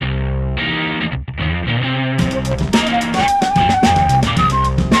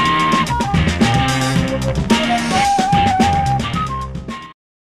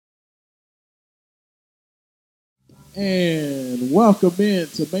And welcome in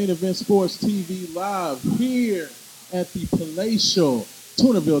to Main Event Sports TV Live here at the palatial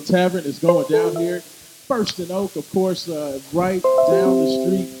Tunerville Tavern. Is going down here. First and Oak, of course, right down the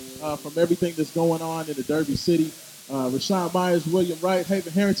street from everything that's going on in the Derby City. Rashawn Myers, William Wright,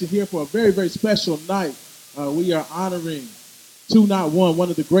 Haven Harrington here for a very, very special night. We are honoring 2Not1, one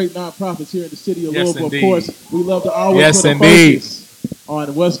of the great nonprofits here in the city of Louisville. Indeed. Of course, we love to always put a focus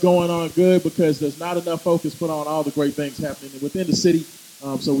on what's going on good because there's not enough focus put on all the great things happening within the city.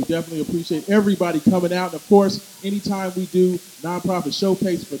 So we definitely appreciate everybody coming out. And, of course, anytime we do nonprofit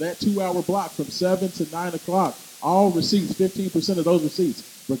showcase for that 2-hour block from 7 to 9 o'clock, all receipts, 15% of those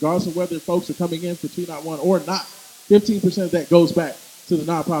receipts, regardless of whether folks are coming in for 2Not1 or not, 15% of that goes back to the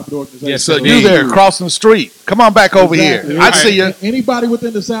nonprofit organization. Yes, so you there crossing the street. Come on back over here. I see you. Anybody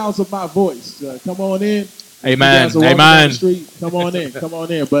within the sounds of my voice, come on in. Amen. Amen. Come on in. Come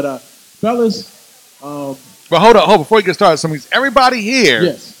on in. But, fellas. But hold up. Before you get started, everybody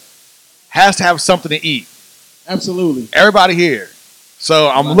here has to have something to eat. Absolutely. Everybody here. So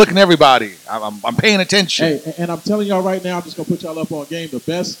I'm looking at everybody. I'm paying attention. Hey, and I'm telling y'all right now, I'm just going to put y'all up on game. The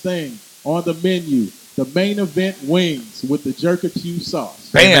best thing on the menu, the main event wings with the Jerk Q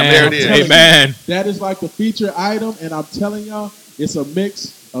sauce. Bam, there it is. Amen. That is like the feature item, and I'm telling y'all, it's a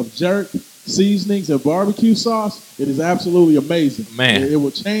mix of jerk, seasonings, and barbecue sauce. It is absolutely amazing. Man. It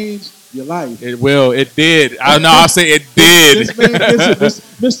will change your life. It will. It did. I'll say it did. This man gets it.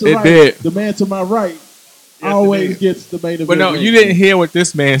 Mr. It Wright, did. the man to my right, always gets the main event. But no, wings. you didn't hear what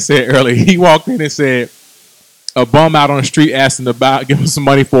this man said earlier. He walked in and said, a bum out on the street asking to give him some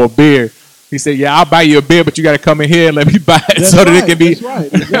money for a beer. He said, yeah, I'll buy you a beer, but you got to come in here and let me buy it that it can be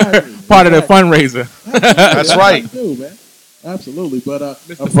part of the fundraiser. That's right. Do, man. Absolutely. But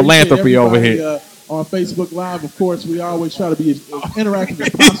Mr. Philanthropy over here. On Facebook Live, of course, we always try to be as interactive as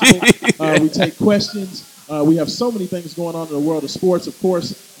possible. We take questions. We have so many things going on in the world of sports. Of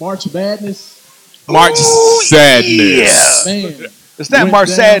course, March Madness. March Sadness. Yeah. Man, it's not March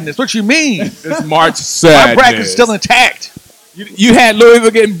Sadness. What you mean? It's March Sadness. My bracket's still intact. You had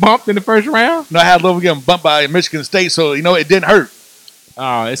Louisville getting bumped in the first round? No, I had Louisville getting bumped by Michigan State, so, it didn't hurt.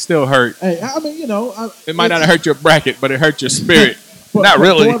 Oh, it still hurt. Hey, I mean, it might not have hurt your bracket, but it hurt your spirit. Not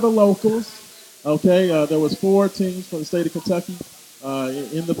really. For the locals, okay, there was 4 teams from the state of Kentucky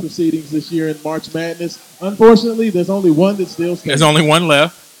in the proceedings this year in March Madness. Unfortunately, there's only one that still stands. There's only one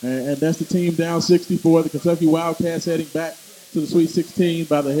left. And that's the team down 64, the Kentucky Wildcats heading back to the Sweet 16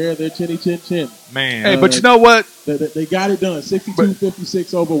 by the hair of their chinny chin chin. Man. Hey, but you know what? They got it done,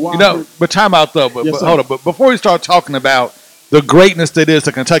 62-56 over Wofford. But time out, though. But hold on. But before we start talking about the greatness that is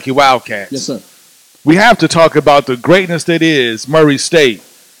the Kentucky Wildcats. Yes, sir. We have to talk about the greatness that is Murray State.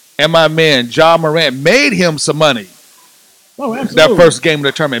 And my man, Ja Morant, made him some money. Oh, absolutely. That first game of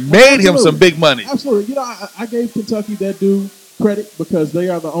the tournament. Made him some big money. Absolutely. I gave Kentucky that due credit because they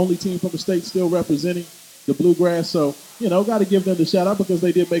are the only team from the state still representing the Bluegrass. So, got to give them the shout out because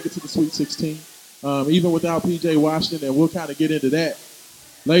they did make it to the Sweet 16. Even without P.J. Washington, and we'll kind of get into that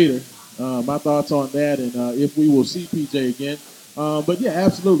later. My thoughts on that and if we will see P.J. again. But, yeah,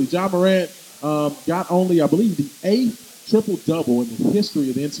 absolutely. Ja Morant got only, I believe, the 8th triple-double in the history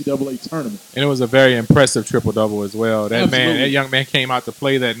of the NCAA tournament. And it was a very impressive triple-double as well. That young man came out to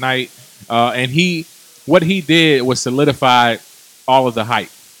play that night, and what he did was solidify all of the hype.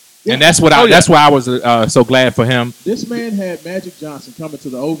 Yeah. And that's why I was so glad for him. This man had Magic Johnson coming to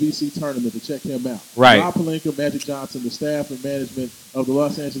the OVC tournament to check him out. Right. Rob Pelinka, Magic Johnson, the staff and management of the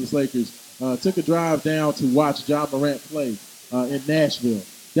Los Angeles Lakers took a drive down to watch Ja Morant play in Nashville.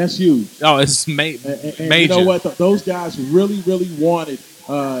 That's huge. Oh, it's major. And you know what? Those guys really, really wanted,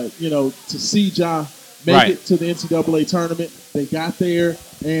 to see Ja make it to the NCAA tournament. They got there,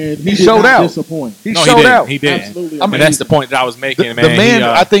 and he showed out. Disappoint. He showed out. He did. Absolutely. I mean, that's the point that I was making, the man.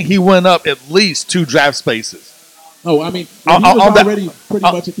 I think he went up at least 2 draft spaces. Oh, I mean, he was already pretty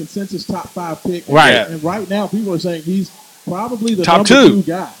much a consensus top 5 pick. Right. And right now, people are saying he's probably the top number 2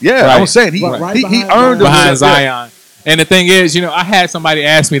 guy. Yeah, right. I was saying he earned behind Zion. And the thing is, I had somebody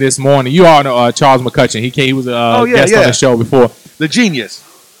ask me this morning. You all know Charles McCutcheon. He was a guest on the show before. The genius.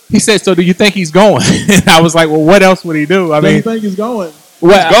 He said, "So do you think he's going?" And I was like, "Well, what else would he do?" Do you think he's going?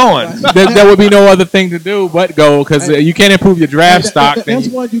 Well, he's going. There would be no other thing to do but go because you can't improve your draft stock. That's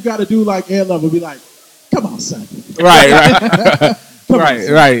what you got to do. Like Ed Lover, be like, "Come on, son." Right.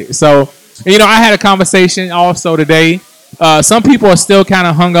 Right. So, I had a conversation also today. Some people are still kind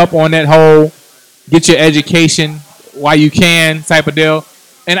of hung up on that whole get your education while you can type of deal.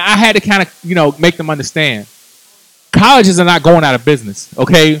 And I had to kind of, make them understand. Colleges are not going out of business,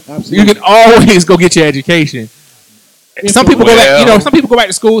 okay? Absolutely. You can always go get your education. Some people go back. Well. Some people go back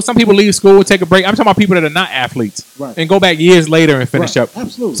to school. Some people leave school, take a break. I'm talking about people that are not athletes Right. and go back years later and finish Right. up.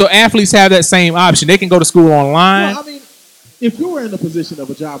 Absolutely. So athletes have that same option. They can go to school online. Well, I mean, if you were in the position of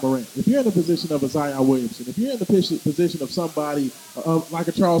a Ja Morant, if you're in the position of a Zion Williamson, if you're in the position of somebody like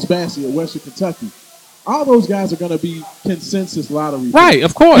a Charles Bassey at Western Kentucky, all those guys are going to be consensus lottery picks. Right,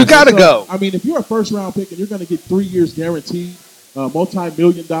 of course. You gotta go. I mean, if you're a first-round pick and you're going to get 3 years guaranteed,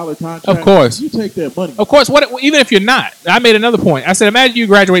 multi-million-dollar contract, Of course. you take that money. Of course, even if you're not, I made another point. I said, imagine you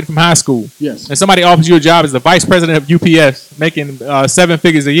graduate from high school, Yes. and somebody offers you a job as the vice president of UPS, making 7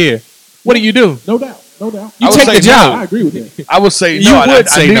 figures a year. What do you do? No doubt. No doubt. You I would take say the job. I agree with that. I would say You no. would I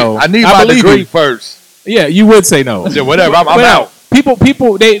say need, no. I need I my believe degree you. first. Yeah, you would say no. Yeah, whatever. I'm But, out.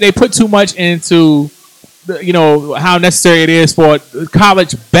 People, they put too much into, how necessary it is for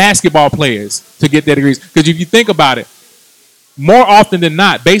college basketball players to get their degrees. Because if you think about it, more often than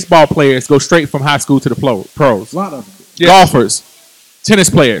not, baseball players go straight from high school to the pros. A lot of them. Yes. Golfers, tennis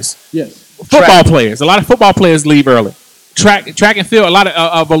players, Yes. football players. A lot of football players leave early. Track and field. A lot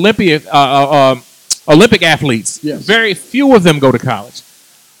of Olympic athletes. Yes. Very few of them go to college.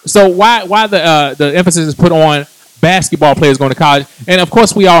 So why the emphasis is put on basketball players going to college? And of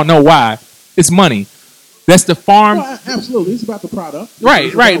course, we all know why. It's money. That's the farm. Well, absolutely. It's about the product.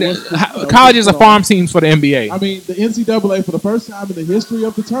 Right. It's about Colleges are what's going on. farm teams for the NBA. I mean, the NCAA, for the first time in the history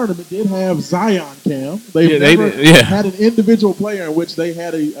of the tournament, did have Zion Cam. Yeah, They've they never did, yeah. had an individual player in which they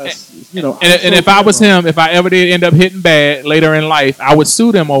had And if I was him, if I ever did end up hitting bad later in life, I would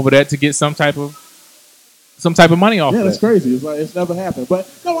sue them over that to get some type of money off. Yeah, of that's that. crazy. It's like it's never happened. But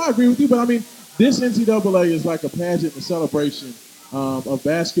no, I agree with you. But I mean, this NCAA is like a pageant and celebration of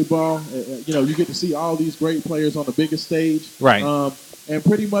basketball. You get to see all these great players on the biggest stage. Right. And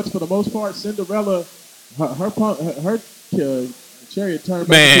pretty much for the most part, Cinderella, her chariot turned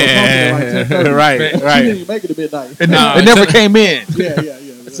back into a pumpkin at like 10:30. Right, She right. didn't even make it to midnight. It, No, it never it's- came in. Yeah.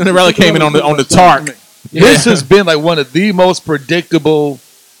 Cinderella came in on the tark. This has been like one of the most predictable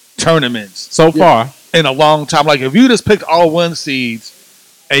tournaments So far. in a long time. Like if you just picked all 1 seeds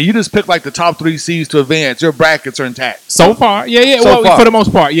and you just picked like the top 3 seeds to advance, your brackets are intact. So far, yeah. So Well, far. for the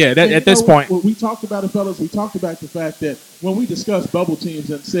most part, yeah. And At this point, we talked about it, fellas. We talked about the fact that when we discussed bubble teams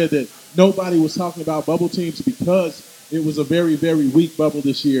and said that nobody was talking about bubble teams because it was a very, very weak bubble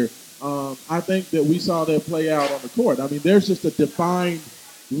this year. I think that we saw that play out on the court. I mean, there's just a defined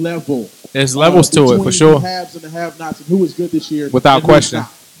level. there's levels to it between for sure. The haves and the have-nots, and who is good this year, Without and who's question.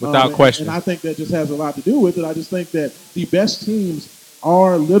 not. Without question. And I think that just has a lot to do with it. I just think that the best teams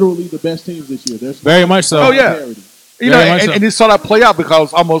are literally the best teams this year. There's Very much so. Oh, yeah. parity. Very much so. And you saw that play out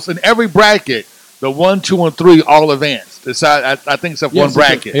because almost in every bracket, the 1, 2, and 3 all advanced. I think except Yes, one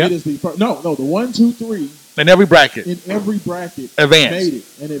bracket. Yeah. It is the first, no, the 1, 2, 3 In every bracket. in every bracket Advanced. made it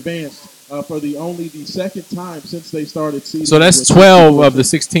and advanced for the second time since they started seeding. So that's with 12 of 64 the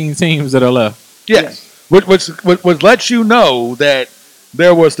 16 teams that are left. Yes. Which lets you know that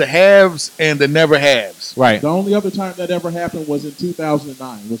there was the haves and the never haves. Right. The only other time that ever happened was in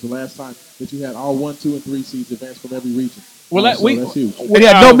 2009. Was the last time that you had all 1, 2, and 3 seeds advance from every region. Well, So that's huge. And you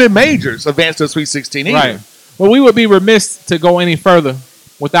had no mid-majors advance to the Sweet 16 either. Right. Well, we would be remiss to go any further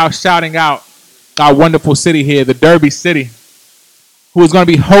without shouting out our wonderful city here, the Derby City, who is going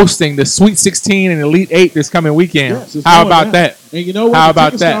to be hosting the Sweet 16 and Elite 8 this coming weekend. Yes, it's How going about down. that? And you know what? How The about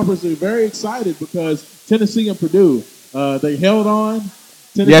ticket that? Stoppers are very excited because Tennessee and Purdue, they held on.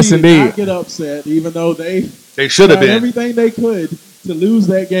 Tennessee Yes, did indeed. not get upset, even though they They should have tried been. everything they could to lose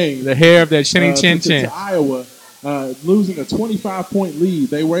that game. The hair of that chinny to- chin to chin. Iowa, losing a 25-point lead.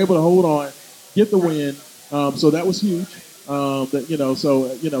 They were able to hold on, get the win. So that was huge.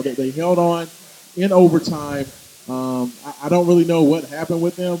 They held on in overtime. I don't really know what happened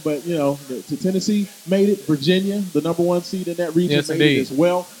with them, but to Tennessee made it. Virginia, the number 1 seed in that region, Yes, made indeed. it as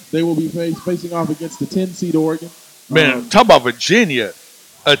well. They will be facing off against the 10 seed Oregon. Man, talk about Virginia,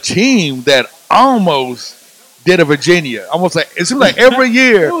 a team that almost did a Virginia. Almost like it seems like every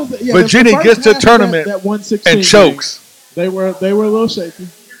year Virginia gets to the tournament that 116 and chokes. They were a little shaky.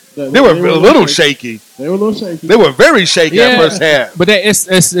 They were a little shaky. They were a little shaky. They were very shaky at first half. But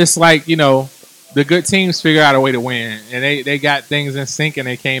it's like, the good teams figure out a way to win. And they got things in sync and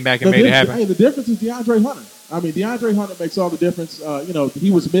they came back and made it happen. Hey, the difference is DeAndre Hunter. I mean, DeAndre Hunter makes all the difference.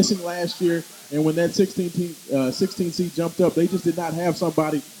 He was missing last year, and when that 16 seed jumped up, they just did not have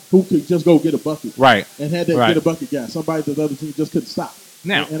somebody who could just go get a bucket. Right. And had that Right. get a bucket guy. Somebody that the other team just couldn't stop.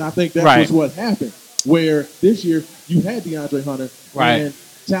 Now, and I think that right. was what happened. Where this year you had DeAndre Hunter, Right. and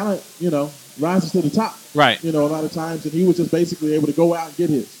talent, rises to the top. Right. A lot of times, and he was just basically able to go out and get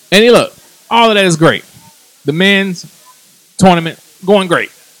his. And look, all of that is great. The men's tournament going great.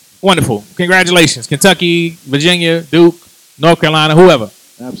 Wonderful. Congratulations. Kentucky, Virginia, Duke, North Carolina, whoever.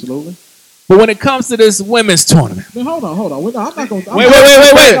 Absolutely. But when it comes to this women's tournament. Man, hold on. I'm not going to. Wait.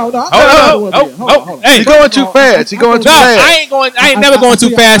 Hey, he's going too fast. He's going too fast. I ain't never going too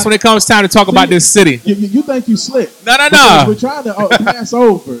fast when it comes time to talk about this city. You think you slick. No. We're trying to pass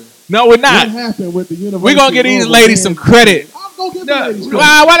over. No, we're not. What happened with the university? We're going to give these ladies some credit. I'm going to give the ladies credit.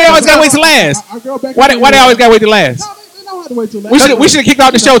 Why they always got to wait till last? Why they always got to wait till last? They don't have to wait till last. We should have kicked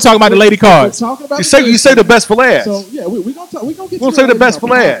off the show talking about the lady cards. You say the best for last. So, yeah, we're going to get We'll say the best for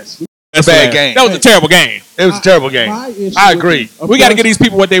last. That's a bad game. That was a terrible game. It was a terrible game. I agree. We got to give these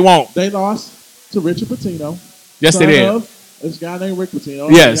people what they want. They lost to Richard Pitino. Yes, they did. This guy named Rick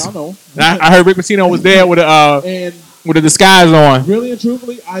Pitino. Yes. Y'all know. I heard Rick Pitino was there with a disguise on. Really and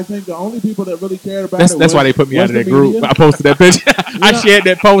truthfully, I think the only people that really cared about that's why they put me out of that group. I posted that picture. I shared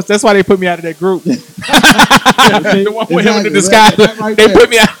that post. That's why they put me out of that group. The one with him with the disguise. They put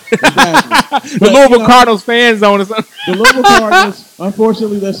me out. The Louisville Cardinals fan zone or something. The Louisville Cardinals,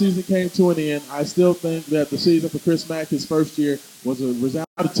 unfortunately, that season came to an end. I still think that the season for Chris Mack, his first year, was a result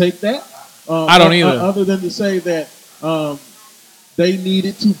to take that. I don't either. Other than to say that they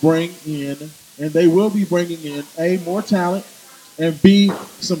needed to bring in, and they will be bringing in, A, more talent, and B,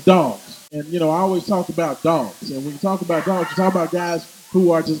 some dogs. And, I always talk about dogs. And when you talk about dogs, you talk about guys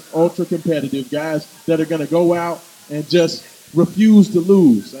who are just ultra competitive, guys that are going to go out and just refuse to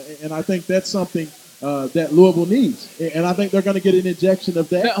lose. And I think that's something that Louisville needs. And I think they're going to get an injection of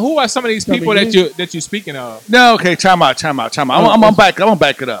that. Now, who are some of these people that you're speaking of? No, okay, time out. I'm gonna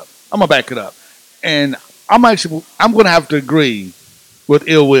back it up. And I'm going to have to agree with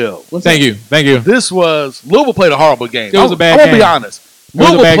Ill Will. Thank you. Louisville played a horrible game. It was a bad game. I'm going to be honest.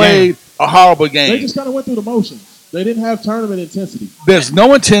 Louisville played a horrible game. They just kind of went through the motions. They didn't have tournament intensity. There's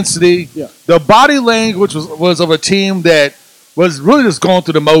no intensity. Yeah. The body language was of a team that was really just going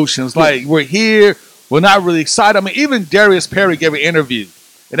through the motions. Like, we're here. We're not really excited. I mean, even Darius Perry gave an interview.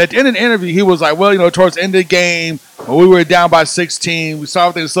 And at the end of the interview, he was like, well, towards the end of the game, when we were down by 16, we saw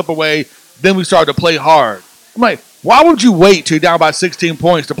everything slip away. Then we started to play hard. I'm like, why would you wait till you're down by 16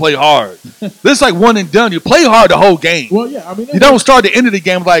 points to play hard? This is like one and done. You play hard the whole game. Well, yeah. I mean, you don't start the end of the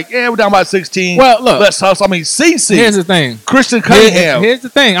game like, we're down by 16. Well, look. Let's hustle. I mean, CC. Here's the thing. Christian Cunningham. Here's the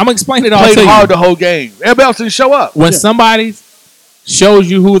thing. I'm going to explain it all to you. Played hard the whole game. Everybody else didn't show up. When somebody shows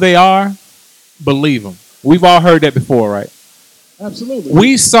you who they are, believe them. We've all heard that before, right? Absolutely.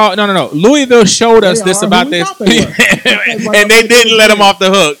 We saw no. Louisville showed us this about this, and they didn't let them off the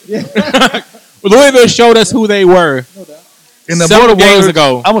hook. Yeah. Louisville showed us who they were. No doubt. In the several mortal games words,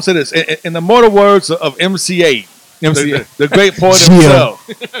 ago. I'm gonna say this in the mortal words of MC8, the great poet himself.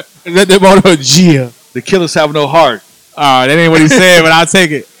 The killers have no heart. That ain't what he said, but I'll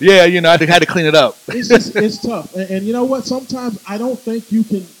take it. Yeah, I had to clean it up. It's tough, and you know what? Sometimes I don't think you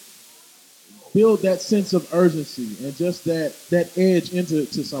can build that sense of urgency and just that edge into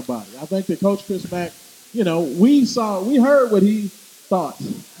somebody. I think that Coach Chris Mack, we heard what he thought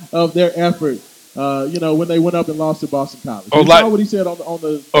of their effort. When they went up and lost to Boston College. We saw what he said on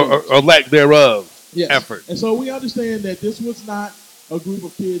the or lack thereof effort. And so we understand that this was not a group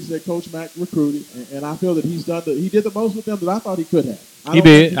of kids that Coach Mack recruited, and I feel that he did the most with them that I thought he could have. He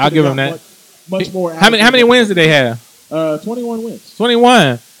did. I'll give him that. Much more. How many wins did they have? 21 wins.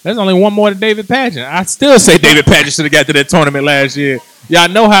 21. That's only one more than David Pageant. I still say David Pageant should have got to that tournament last year. Y'all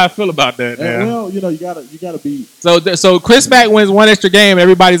know how I feel about that. Well, you gotta be. So Chris Mack wins one extra game.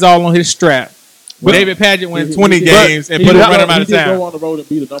 Everybody's all on his strap. Well, David Pageant wins 20 games and put him out of town. He did go on the road and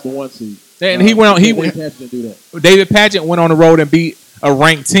beat a number 1 seed. And he went on. David Pageant didn't do that. David Pageant went on the road and beat a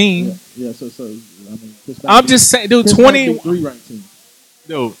ranked team. Yeah. So I mean, I'm just saying, dude. 20. 3 ranked teams.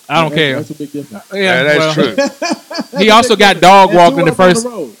 Dude, I don't care. That's a big difference. Yeah, that's true. He also got dog walked in the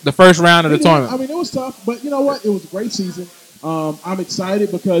first round of the tournament. I mean, it was tough, but you know what? It was a great season. I'm excited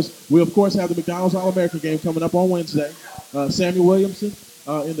because we, of course, have the McDonald's All-American game coming up on Wednesday. Samuel Williamson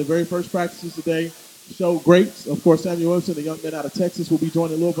in the very first practices today showed great. Of course, Samuel Williamson, the young man out of Texas, will be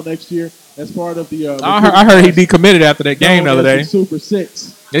joining Louisville next year as part of the. I heard he decommitted after that game the other day. Super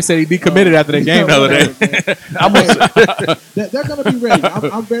Six. They said he decommitted after that game the other day. They're going to be ready.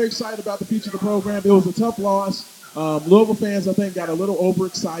 I'm very excited about the future of the program. It was a tough loss. Louisville fans, I think, got a little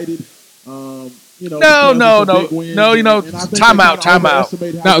overexcited. No. Time out.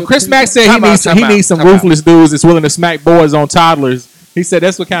 No, Chris Mack said he needs some ruthless dudes that's willing to smack boys on toddlers. He said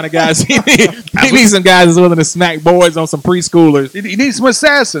that's what kind of guys he needs. He needs some guys that's willing to smack boys on some preschoolers. He needs some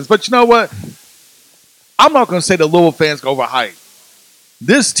assassins. But you know what? I'm not going to say the Louisville fans go overhyped.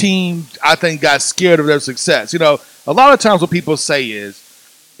 This team, I think, got scared of their success. A lot of times what people say is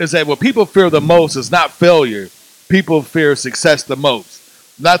that what people fear the most is not failure. People fear success the most.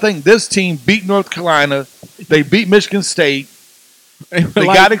 And I think this team beat North Carolina. They beat Michigan State. They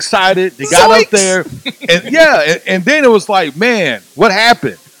got excited. They got up there. And then it was like, man, what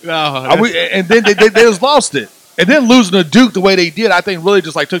happened? And then they just lost it. And then losing to Duke the way they did, I think really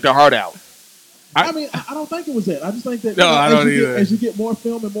just like took their heart out. I mean, I don't think it was that. I just think that as you get more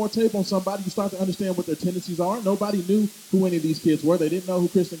film and more tape on somebody, you start to understand what their tendencies are. Nobody knew who any of these kids were. They didn't know who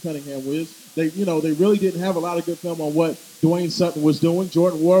Kristen Cunningham was. They really didn't have a lot of good film on what Dwayne Sutton was doing.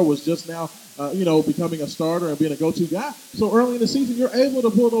 Jordan Ward was just now, becoming a starter and being a go-to guy. So early in the season, you're able to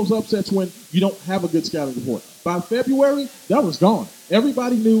pull those upsets when you don't have a good scouting report. By February, that was gone.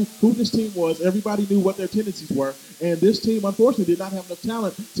 Everybody knew who this team was. Everybody knew what their tendencies were. And this team, unfortunately, did not have enough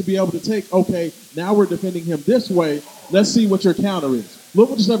talent to be able to take, okay, now we're defending him this way. Let's see what your counter is.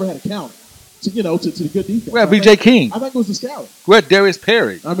 Louisville just never had a counter to the good defense. We had B.J. King. I think it was the scouting. We had Darius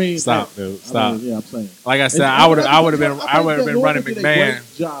Perry. I mean, stop, dude. Stop. I'm saying. Like I said, I would have been running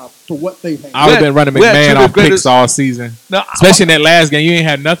McMahon. Job for what they had. I would have been running McMahon off picks all season. No, especially in that last game, you ain't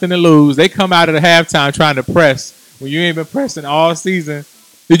had nothing to lose. They come out of the halftime trying to press when you ain't been pressing all season.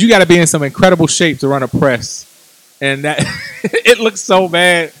 Dude, you got to be in some incredible shape to run a press, and that it looks so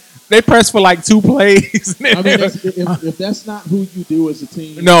bad. They press for like 2 plays. I mean, if that's not who you do as a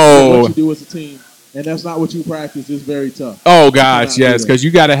team, no, what you do as a team, and that's not what you practice, it's very tough. Oh gosh, yes, because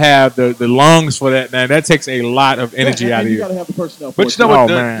you got to have the lungs for that. Man, that takes a lot of energy out of you. You got to have the personnel. But you know what?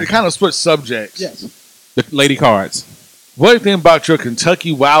 They kind of switch subjects. Yes, the Lady Cards. What do you think about your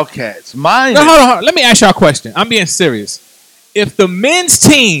Kentucky Wildcats? Hold on. Let me ask y'all a question. I'm being serious. If the men's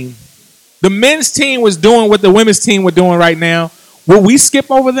team was doing what the women's team were doing right now, would we skip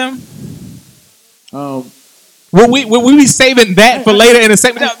over them? Would we be saving that for later in the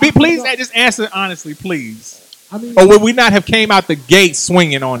segment? Please, just answer honestly, please. I mean, or would we not have came out the gate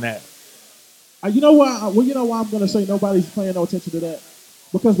swinging on that? You know why? Well, you know why I'm going to say nobody's paying no attention to that?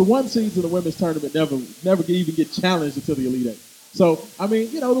 Because the 1 seeds in the women's tournament never even get challenged until the Elite Eight. So, I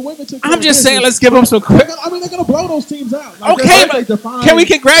mean, the women took. I'm just saying, let's give them some credit. They're going to blow those teams out. Like, okay, but can we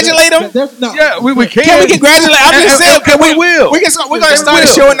congratulate them? Yeah, we can. Can we congratulate? I'm just saying, we will. We're going to start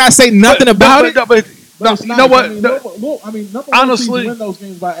the show and not say nothing about it. But you know what? Honestly, win those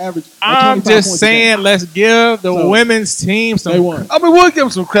games by average. I'm just saying, let's give the women's team some. They won. I mean, we'll give them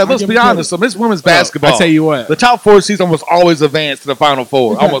some credit. Let's be honest. It's women's basketball. I tell you what, the top 4 seeds almost always advance to the Final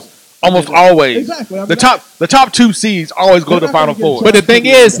Four. Exactly. Almost always. Exactly. I mean, the top 2 seeds always go to the Final Four. But the thing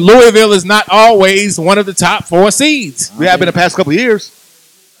is, Louisville is not always one of the top 4 seeds. We have been the past couple of years.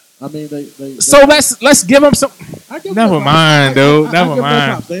 I mean, so let's give them some. Never mind, dude. Never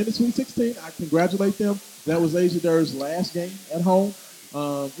mind. They in the Sweet 16. I congratulate them. That was Asia Durr's last game at home.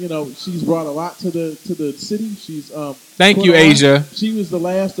 She's brought a lot to the city. She's thank you, Asia. She was the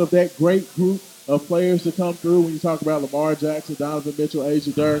last of that great group of players to come through. When you talk about Lamar Jackson, Donovan Mitchell,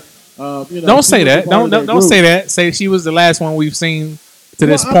 Asia Durr. Don't say that. Don't say that. Say she was the last one we've seen to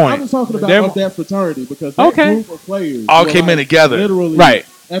this point. I'm talking about that fraternity because that group of players all came in together, literally, right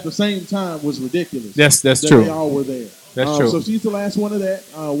at the same time was ridiculous. That's true. They all were there. That's true. So she's the last one of that.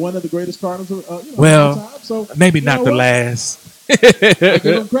 One of the greatest Cardinals of all time. So maybe not the last. Give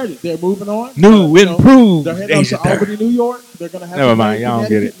them credit. They're moving on. New, improved. They're heading up to Albany, New York. They're going to have. Never mind. Y'all don't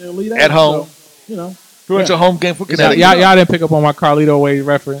get it. At home. So, pretty much a home game for Connecticut. Y'all didn't pick up on my Carlito Way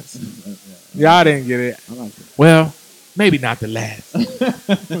reference. Y'all didn't get it. I like it. Well, maybe not the last.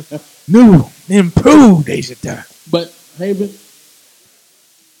 New, improved Asia Durr. But Haven,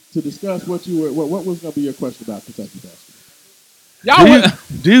 to discuss what was going to be your question about Kentucky basketball?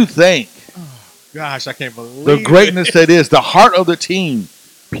 Do you think? Gosh, I can't believe the greatness that is the heart of the team,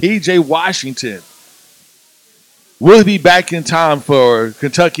 P.J. Washington. Will he be back in time for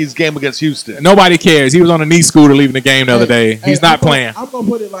Kentucky's game against Houston? Nobody cares. He was on a knee scooter leaving the game the other day. He's not playing. I'm going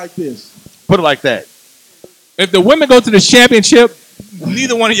to put it like this. Put it like that. If the women go to the championship,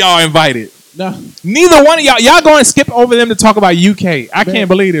 neither one of y'all invited. No. Neither one of y'all. Y'all going to skip over them to talk about UK. I can't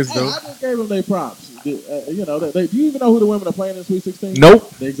believe this, dude. I just gave them their props. Do you even know who the women are playing in Sweet 16? Nope.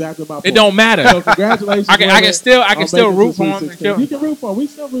 They're exactly my point. It don't matter. So congratulations. I can still root for them. You can root for them. We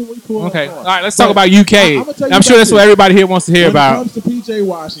still root. We pull. Okay. All right. Let's talk about UK. I'm sure that's what everybody here wants to hear about. When it comes to P.J.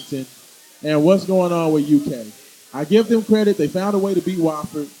 Washington and what's going on with UK, I give them credit. They found a way to beat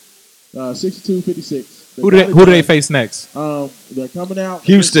Wofford, 62-56. Who do they face next? They're coming out.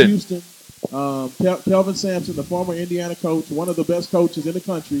 Houston. Kelvin Sampson, the former Indiana coach, one of the best coaches in the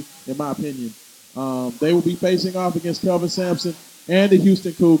country, in my opinion. They will be facing off against Kelvin Sampson and the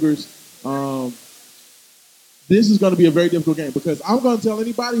Houston Cougars. This is going to be a very difficult game because I'm going to tell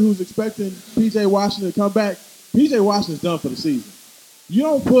anybody who's expecting P.J. Washington to come back, P.J. Washington's done for the season. You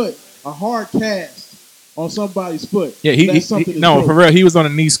don't put a hard cast on somebody's foot. Yeah, that's something. No, for real, he was on a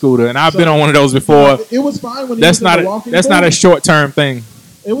knee scooter, and I've been on one of those before. It was fine when he that's was in the walking That's boot. not a short term thing.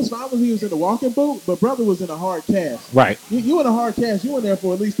 It was fine when he was in the walking boot, but brother was in a hard cast. Right. You in a hard cast, you in there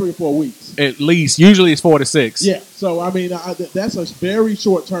for at least 3 or 4 weeks. At least. Usually it's 4 to 6. Yeah. So, I mean, that's a very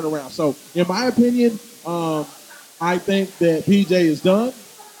short turnaround. So, in my opinion, I think that PJ is done.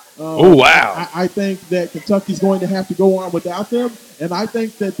 Oh, wow. I think that Kentucky's going to have to go on without them. And I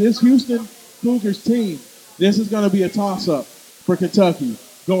think that this Houston Cougars team, this is going to be a toss-up for Kentucky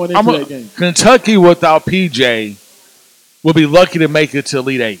going into that game. Kentucky without PJ will be lucky to make it to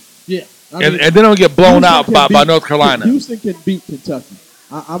Elite Eight. Yeah. And then they'll get blown out by North Carolina. Houston can beat Kentucky.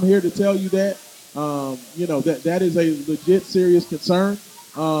 I'm here to tell you that. That is a legit, serious concern.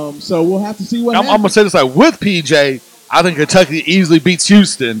 So we'll have to see what happens. I'm going to say this, like, with PJ, I think Kentucky easily beats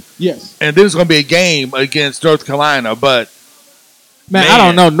Houston. Yes. And then it's going to be a game against North Carolina. But, man, I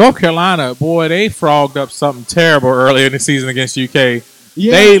don't know. North Carolina, boy, they frogged up something terrible earlier in the season against UK.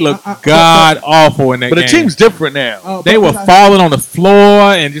 Yeah, they look god-awful in that game. But the team's different now. They were falling on the floor,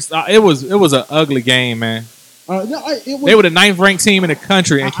 and just it was an ugly game, man. They were the 9th-ranked team in the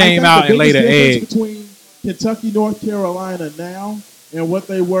country and came out and laid an egg. Between Kentucky, North Carolina now and what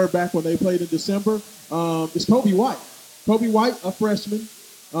they were back when they played in December is Kobe White. Kobe White, a freshman,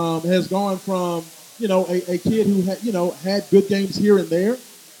 has gone from a kid who had good games here and there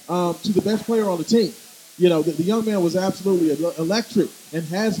to the best player on the team. The young man was absolutely electric and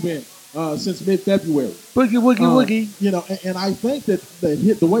has been since mid-February. Boogie. And I think that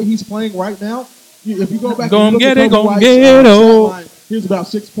the way he's playing right now, if you go back and look at Kobe White's he was about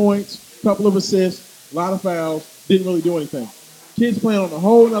 6 points, a couple of assists, a lot of fouls, didn't really do anything. Kid's playing on a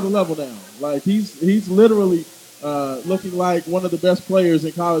whole other level now. Like he's literally looking like one of the best players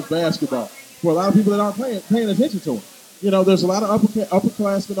in college basketball. For a lot of people that aren't paying attention to him, there's a lot of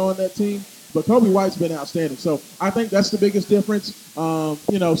upperclassmen on that team. But Kobe White's been outstanding. So I think that's the biggest difference. So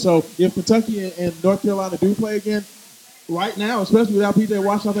if Kentucky and North Carolina do play again, right now, especially without P.J.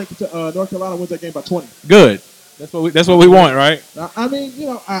 Washington, I think North Carolina wins that game by 20. Good. That's what we want, right? I mean,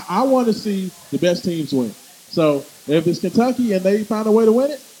 I want to see the best teams win. So if it's Kentucky and they find a way to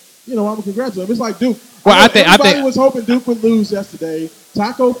win it, I'm going to congratulate them. It's like Duke. Well, Everybody was hoping Duke would lose yesterday.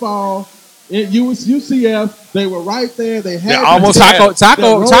 Taco Fall. In UCF, they were right there. They had almost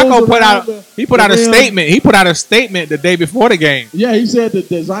Taco put out a statement. He put out a statement the day before the game. Yeah, he said that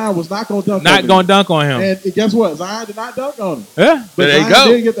Zion was not going to dunk on him. And guess what? Zion did not dunk on him. Yeah, but there Zion you go.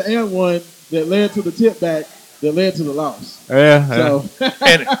 Did get the and one that led to the tip back that led to the loss. Yeah. So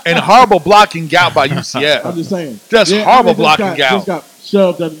and horrible blocking gout by UCF. I'm just saying. Horrible blocking gout. Just got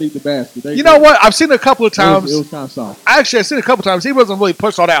shoved underneath the basket. You know what? I've seen it a couple of times. It was kind of soft. Actually, I've seen it a couple of times. He wasn't really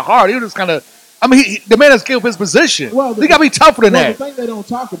pushed all that hard. He was just kind of. I mean, the man has given his position. Well, he got to be tougher than that. The thing they don't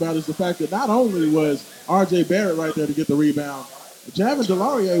talk about is the fact that not only was R.J. Barrett right there to get the rebound, Javin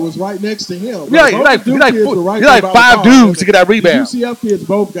DeLaurier was right next to him. Yeah, you're like 5 dudes to get that rebound. The UCF kids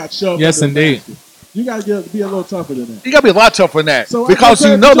both got shoved. Yes, indeed. You got to be a little tougher than that. You got to be a lot tougher than that. So because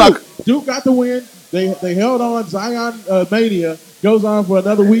Duke got the win. They held on. Zion Mania goes on for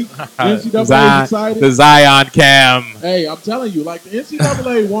another week. NCAA is excited. The Zion Cam. Hey, I'm telling you, like the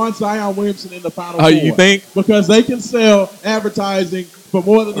NCAA wants Zion Williamson in the Final Four. Oh, you think? Because they can sell advertising for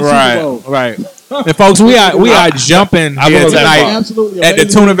more than the Super Bowl. Right. And folks, we are jumping here tonight at the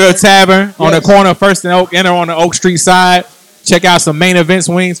Tunaville Tavern on the corner of First and Oak. Enter on the Oak Street side. Check out some main events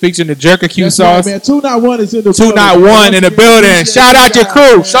wings featuring the Jerker Q sauce. Right, man. 291 is in the 291 in the building. Shout out your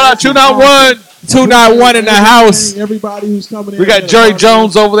crew. Shout out 291. 291 in the house. Everybody who's coming in. We got Jerry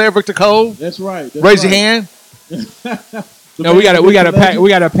Jones over there, Victor Cole. That's right. Raise your hand. No, we got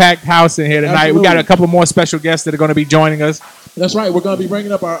a packed house in here tonight. Absolutely. We got a couple more special guests that are going to be joining us. That's right. We're going to be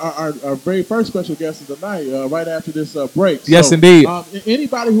bringing up our very first special guest of the night right after this break. Yes, indeed.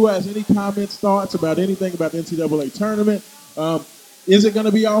 Anybody who has any comments, thoughts about anything about the NCAA tournament, is it going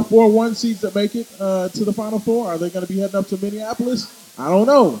to be all 4-1 seeds that make it to the Final Four? Are they going to be heading up to Minneapolis? I don't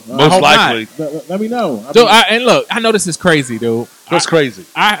know. Most likely. Let me know. And look, I know this is crazy, dude. What's crazy?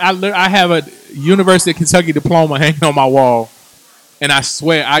 I have a University of Kentucky diploma hanging on my wall, and I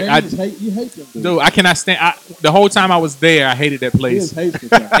swear, you hate them, dude. I cannot stand. The whole time I was there, I hated that place. He is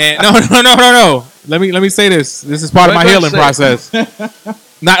hateful. And no. Let me say this. This is part of my healing process.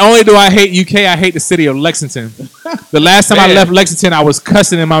 Not only do I hate UK, I hate the city of Lexington. The last time I left Lexington, I was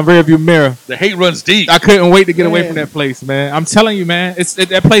cussing in my rearview mirror. The hate runs deep. I couldn't wait to get away from that place, man. I'm telling you, man.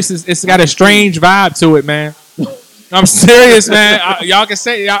 That place it's got a strange vibe to it, man. I'm serious, man. Y'all can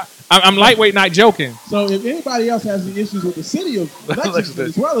say I'm lightweight, not joking. So if anybody else has any issues with the city of Lexington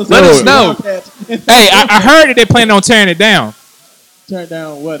as well as let us know. Hey, I heard that they're planning on tearing it down. turn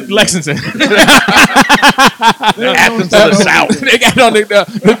down what? Lexington. Athens to the south. They got on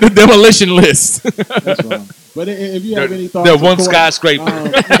the demolition list. That's wrong. But if you have any thoughts, They're one of course, skyscraper.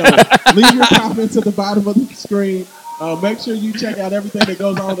 Leave your comments at the bottom of the screen. Make sure you check out everything that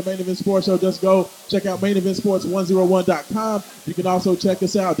goes on the Main Event Sports Show. Just go check out maineventsports101.com. You can also check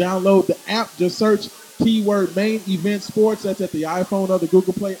us out. Download the app. Just search keyword Main Event Sports. That's at the iPhone or the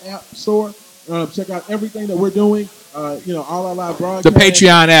Google Play App Store. Check out everything that we're doing. All our live broadcasts. The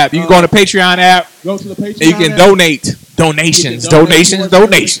Patreon app. You can go on the Patreon app. Go to the Patreon. And you can app. donate. Donations.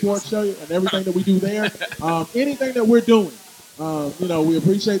 Sports show and everything that we do there. Anything that we're doing. We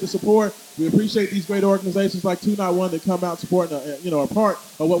appreciate the support. We appreciate these great organizations like 291 that come out supporting, a part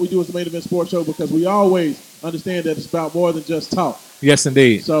of what we do as the Main Event Sports Show, because we always understand that it's about more than just talk. Yes,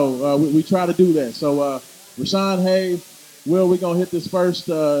 indeed. So we try to do that. So Rashawn, hey, Will, we're going to hit this first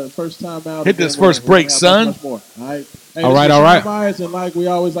time out. Hit this first break, son. Much more. All right. Hey, all right. Bias, and like we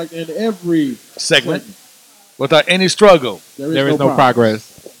always like to end every segment. Without any struggle, there is no progress.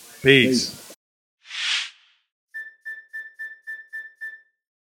 Peace.